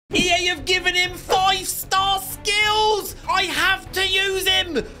EA have given him 5-star skills. I have to use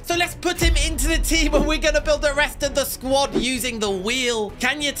him. So let's put him into the team and we're going to build the rest of the squad using the wheel.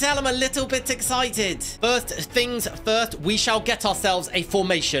 Can you tell I'm a little bit excited? First things first, we shall get ourselves a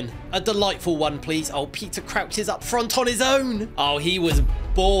formation. A delightful one, please. Oh, Peter Crouch is up front on his own. Oh, he was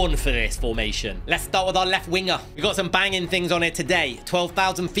born for this formation. Let's start with our left winger. We got some banging things on it today.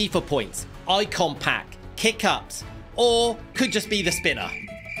 12,000 FIFA points, icon pack, kick-ups, or could just be the spinner.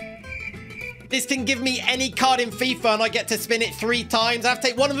 This can give me any card in FIFA and I get to spin it 3 times. I have to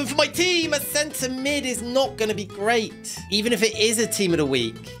take one of them for my team. A centre mid is not going to be great. Even if it is a team of the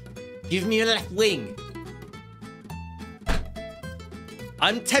week. Give me a left wing.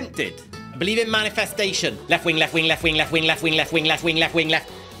 I'm tempted. I believe in manifestation. Left wing, left wing, left wing, left wing, left wing, left wing, left wing, left wing, left.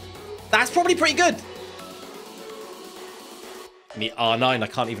 That's probably pretty good. Me R9, I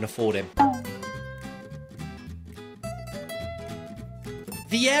can't even afford him.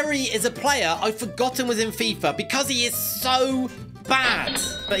 Vieri is a player I've forgotten was in FIFA because he is so bad.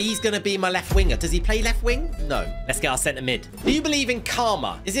 But he's going to be my left winger. Does he play left wing? No. Let's get our centre mid. Do you believe in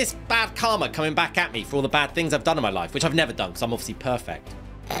karma? Is this bad karma coming back at me for all the bad things I've done in my life? Which I've never done because I'm obviously perfect.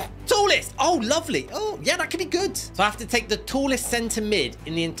 Tallest. Oh, lovely. Oh, yeah, that could be good. So I have to take the tallest centre mid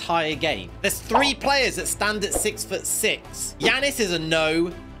in the entire game. There's 3 players that stand at 6'6". Giannis is a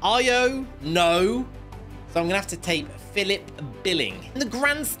no. Io, no. So I'm going to have to take Philip Billing. In the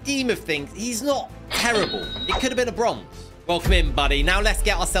grand scheme of things, he's not terrible. It could have been a bronze. Welcome in, buddy. Now let's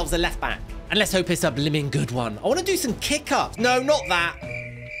get ourselves a left back. And let's hope it's a blimmin' good one. I want to do some kick-ups. No, not that.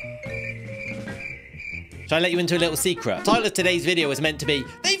 Shall I let you into a little secret? The title of today's video is meant to be,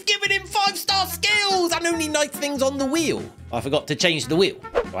 they've given him 5-star skills and only nice things on the wheel. I forgot to change the wheel.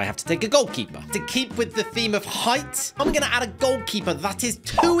 So I have to take a goalkeeper. To keep with the theme of height, I'm going to add a goalkeeper that is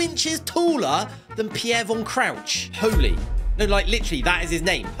 2 inches taller than Pierre von Crouch. Holy. No, like literally, that is his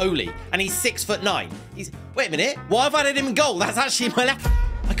name. Holy. And he's 6'9". He's... Wait a minute. Why have I added him in goal? That's actually my left...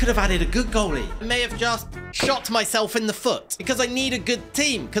 I could have added a good goalie. I may have just shot myself in the foot because I need a good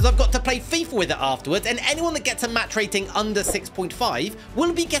team because I've got to play FIFA with it afterwards, and anyone that gets a match rating under 6.5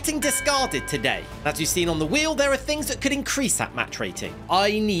 will be getting discarded today. As you've seen on the wheel, there are things that could increase that match rating.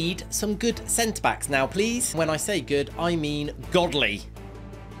 I need some good centre-backs now, please. When I say good, I mean godly.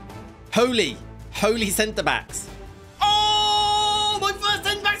 Holy centre-backs. Oh, my first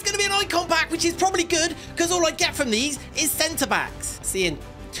centre-back's going to be an icon pack, which is probably good because all I get from these is centre-backs. See you in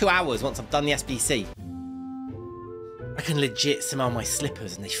 2 hours once I've done the SBC. I can legit smell my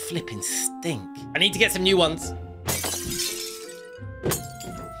slippers and they flipping stink. I need to get some new ones.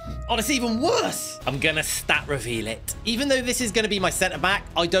 Oh, that's even worse. I'm going to stat reveal it. Even though this is going to be my centre-back,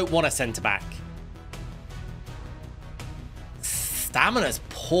 I don't want a centre-back. Stamina's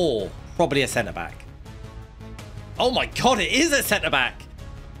poor. Probably a centre-back. Oh my God, it is a centre-back.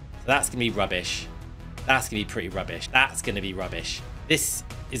 So that's going to be rubbish. That's going to be pretty rubbish. That's going to be rubbish. This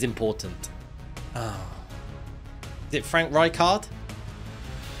is important. Oh. Is it Frank Rijkaard?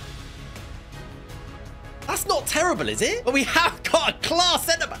 That's not terrible, is it? But we have got a class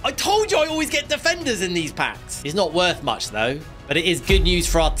centre-back. I told you I always get defenders in these packs. He's not worth much, though. But it is good news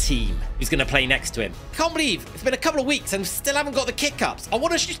for our team, who's going to play next to him. Can't believe it's been a couple of weeks and still haven't got the kick-ups. I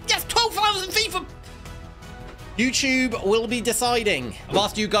want to... Yes, 12,000 FIFA... YouTube will be deciding. I've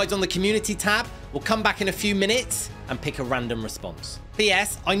asked you guys on the community tab. We'll come back in a few minutes and pick a random response.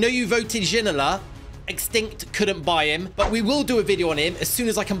 P.S. I know you voted Ginola. Extinct couldn't buy him, but we will do a video on him as soon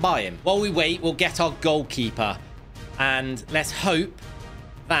as I can buy him. While we wait, we'll get our goalkeeper. And let's hope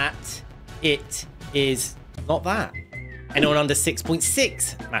that it is not that. Anyone under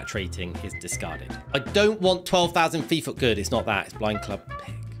 6.6 match rating is discarded. I don't want 12,000 FIFA. Good, it's not that. It's blind club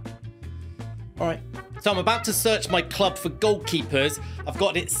pick. All right. So I'm about to search my club for goalkeepers. I've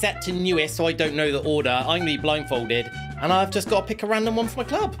got it set to newest, so I don't know the order. I'm going to be blindfolded, and I've just got to pick a random one for my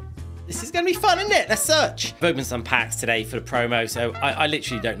club. This is going to be fun, isn't it? Let's search. I've opened some packs today for the promo, so I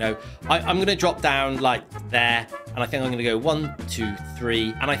literally don't know. I'm going to drop down like there, and I think I'm going to go 1, 2,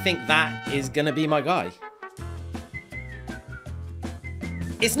 3, and I think that is going to be my guy.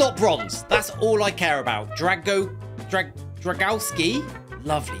 It's not bronze. That's all I care about. Dragowski.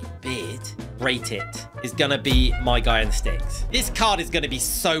 Lovely beard. Rate it. Is going to be my guy in the sticks. This card is going to be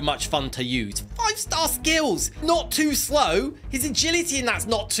so much fun to use. 5-star skills. Not too slow. His agility in that's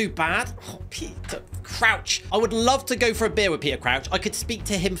not too bad. Oh, Peter Crouch. I would love to go for a beer with Peter Crouch. I could speak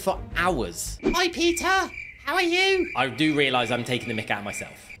to him for hours. Hi, Peter. How are you? I do realise I'm taking the mick out of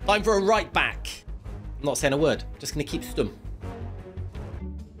myself. Time for a right back. I'm not saying a word. Just going to keep stum.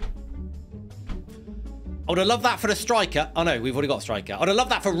 I would have loved that for the striker. Oh, no, we've already got a striker. I would have loved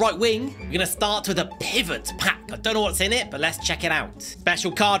that for right wing. We're going to start with a pivot pack. I don't know what's in it, but let's check it out.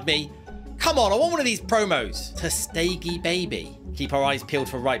 Special card me. Come on, I want one of these promos. Testegi baby. Keep our eyes peeled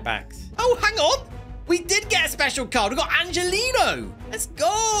for right backs. Oh, hang on. We did get a special card. We got Angelino. Let's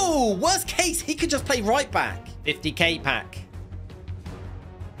go. Worst case, he could just play right back. 50k pack.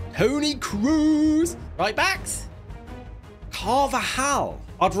 Tony Cruz. Right backs. Carvajal.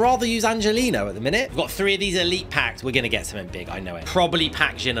 I'd rather use Angelino at the minute. We've got 3 of these elite packs. We're going to get something big. I know it. Probably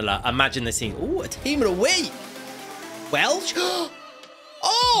pack Ginola. Imagine the scene. Oh, a team of the week. Welsh. Oh.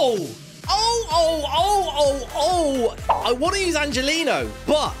 I want to use Angelino,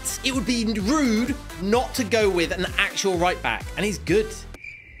 but it would be rude not to go with an actual right back. And he's good.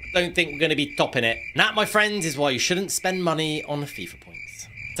 Don't think we're going to be topping it. And that, my friends, is why you shouldn't spend money on FIFA points.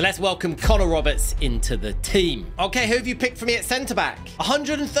 So let's welcome Connor Roberts into the team. Okay, who have you picked for me at centre-back?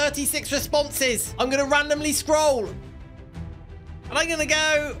 136 responses. I'm going to randomly scroll. And I'm going to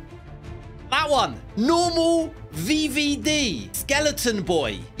go... that one. Normal VVD. Skeleton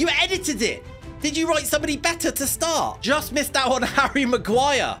Boy. You edited it. Did you write somebody better to start? Just missed out on Harry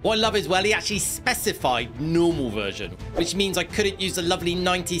Maguire. What I love is, well, he actually specified normal version, which means I couldn't use the lovely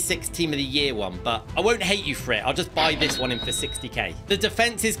 96 Team of the Year one, but I won't hate you for it. I'll just buy this one in for 60k. The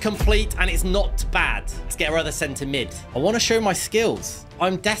defense is complete and it's not bad. Let's get our other centre mid. I want to show my skills.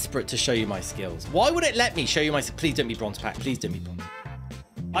 I'm desperate to show you my skills. Why would it let me show you my... Please don't be bronze pack. Please don't be bronze.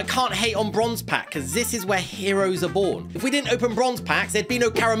 I can't hate on bronze pack because this is where heroes are born. If we didn't open bronze packs, there'd be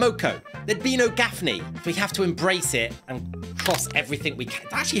no Karamoko. There'd be no Gaffney. We have to embrace it and cross everything we can.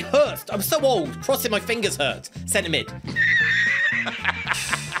 It actually hurts. I'm so old. Crossing my fingers hurts. Centre mid.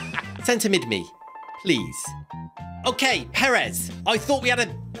 Centre mid me, please. Okay, Perez. I thought we had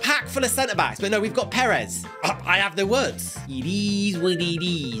a pack full of centre-backs, but no, we've got Perez. I have no words. It is what it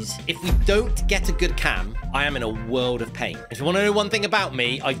is. If we don't get a good cam, I am in a world of pain. If you want to know one thing about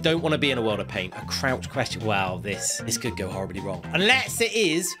me, I don't want to be in a world of pain. A crouch question. Wow, this could go horribly wrong. Unless it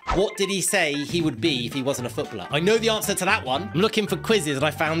is, what did he say he would be if he wasn't a footballer? I know the answer to that one. I'm looking for quizzes and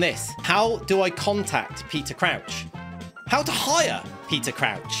I found this. How do I contact Peter Crouch? How to hire Peter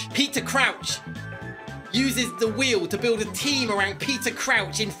Crouch? Peter Crouch uses the wheel to build a team around Peter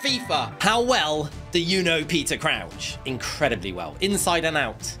Crouch in FIFA. How well do you know Peter Crouch? Incredibly well. Inside and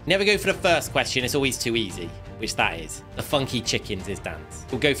out. Never go for the first question. It's always too easy, which that is. The funky chickens is dance.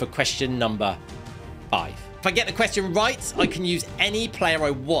 We'll go for question number 5. If I get the question right, I can use any player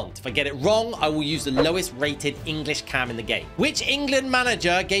I want. If I get it wrong, I will use the lowest rated English cam in the game. Which England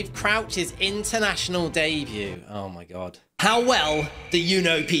manager gave Crouch his international debut? Oh my God. How well do you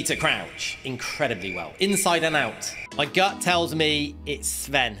know Peter Crouch? Incredibly well. Inside and out. My gut tells me it's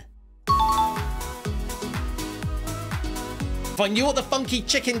Sven. If I knew what the funky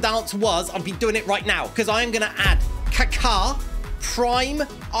chicken dance was, I'd be doing it right now, because I am going to add Kaká, prime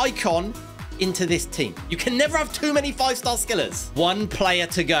icon, into this team. You can never have too many 5-star skillers. 1 player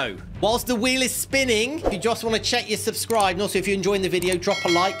to go. Whilst the wheel is spinning, if you just want to check you're subscribed, and also if you're enjoying the video, drop a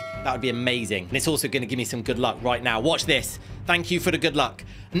like. That would be amazing. And it's also going to give me some good luck right now. Watch this. Thank you for the good luck.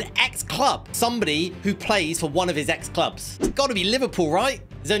 An ex-club. Somebody who plays for one of his ex-clubs. It's got to be Liverpool, right?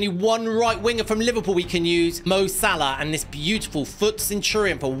 There's only one right winger from Liverpool we can use. Mo Salah and this beautiful foot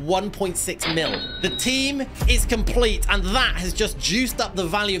centurion for 1.6 mil. The team is complete, and that has just juiced up the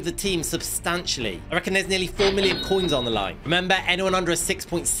value of the team substantially. I reckon there's nearly 4 million coins on the line. Remember, anyone under a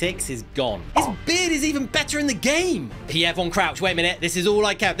 6.6 is gone. His beard is even better in the game. PF on Crouch. Wait a minute. This is all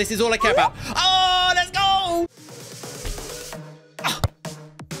I care. This is all I care about. Oh, let's go.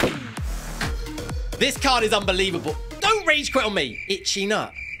 This card is unbelievable. Don't rage quit on me. Itchy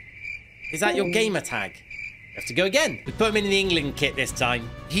nut. Is that your gamer tag? You have to go again. We put him in the England kit this time.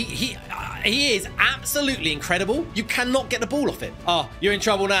 He is absolutely incredible. You cannot get the ball off him. Oh, you're in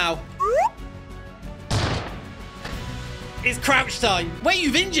trouble now. It's Crouch time. Wait,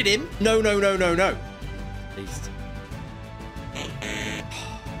 you've injured him? No, no, no, no, no. At least.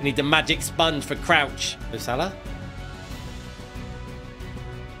 We need the magic sponge for Crouch. Mo Salah.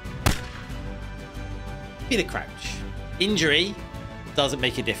 Be the Crouch. Injury doesn't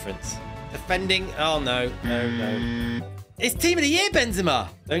make a difference. Defending, oh no, no, no. It's Team of the Year, Benzema.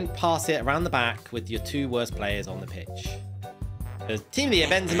 Don't pass it around the back with your 2 worst players on the pitch. Because Team of the Year,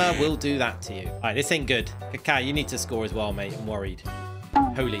 Benzema will do that to you. All right, this ain't good. Kaká, you need to score as well, mate. I'm worried.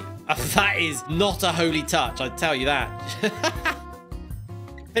 Holy. That is not a holy touch, I tell you that.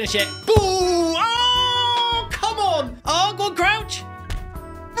 Finish it. Boo! Oh, come on. Oh, go on, Crouch.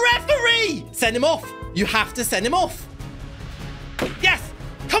 Referee! Send him off. You have to send him off. Yes!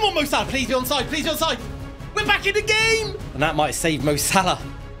 Come on, Mo Salah. Please be onside. Please be onside. We're back in the game. And that might save Mo Salah.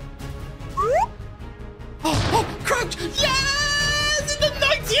 Oh, Crouch. Yes! In the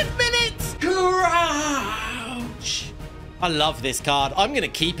 90th minute. Crouch. I love this card. I'm going to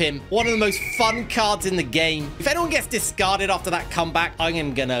keep him. One of the most fun cards in the game. If anyone gets discarded after that comeback, I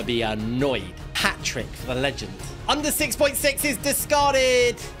am going to be annoyed. Hat trick for the legend. Under 6.6 is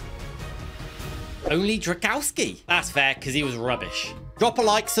discarded. Only Drakowski. That's fair because he was rubbish. Drop a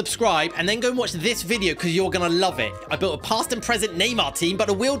like, subscribe, and then go and watch this video because you're going to love it. I built a past and present Neymar team, but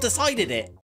the wheel decided it.